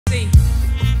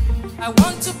I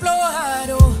want to blow hard,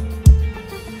 oh.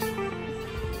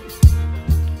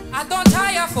 I don't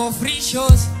tire for free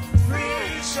shows.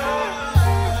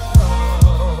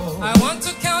 I want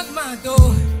to count my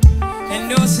dough and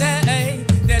no say, hey,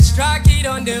 the strike it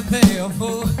on the payoff,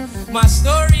 oh. My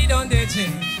story on the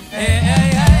change. Hey,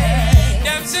 hey, hey.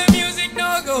 Them say music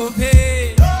no go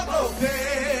pay.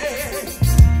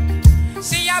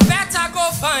 See, I better go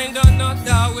find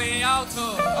another way out,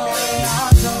 oh.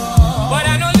 But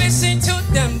I don't listen to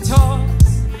them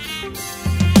talks.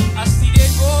 I see they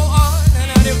go on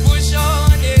and I they push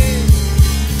on it.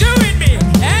 Do with me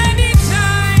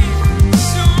anytime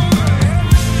soon.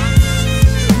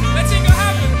 Let's see what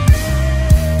happen.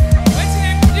 Let's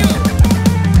see what do.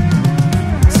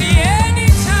 See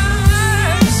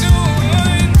anytime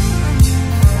soon.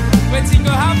 Let's see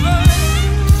what happen.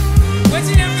 Let's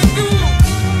see them do.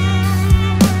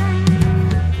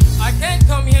 I can't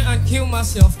come here and kill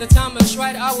myself. The time is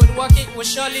right, I would walk it will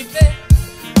surely pay.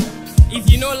 If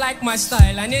you don't like my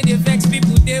style, I need to vex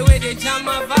people there where they jam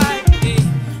my vibe, hey.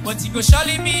 But it go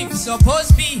surely be, it's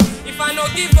supposed be. If I no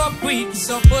give up quick, it's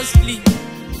supposed to be.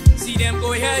 See them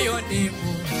go hear your name,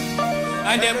 oh.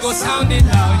 And them go sound it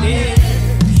loud, yeah.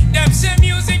 Them say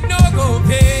music no go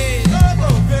pay.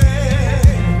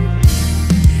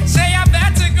 Say I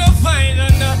better go find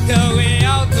another way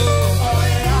out, oh.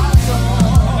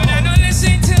 But I don't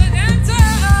listen to them talk.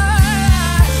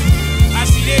 I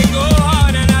see they go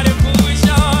on and I push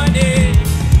on it.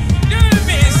 Do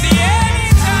me see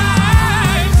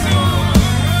anytime soon.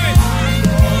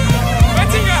 What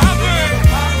thing gonna happen?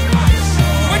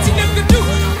 What thing them gonna do?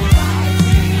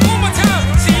 One more time.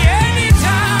 See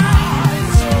anytime.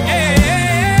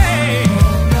 Hey.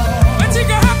 What thing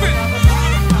gonna happen?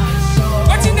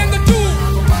 What thing them gonna do?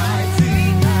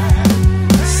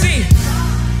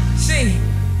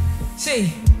 See.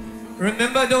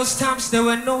 Remember those times there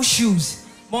were no shoes.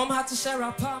 Mom had to share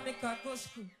a palm, make her go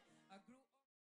school.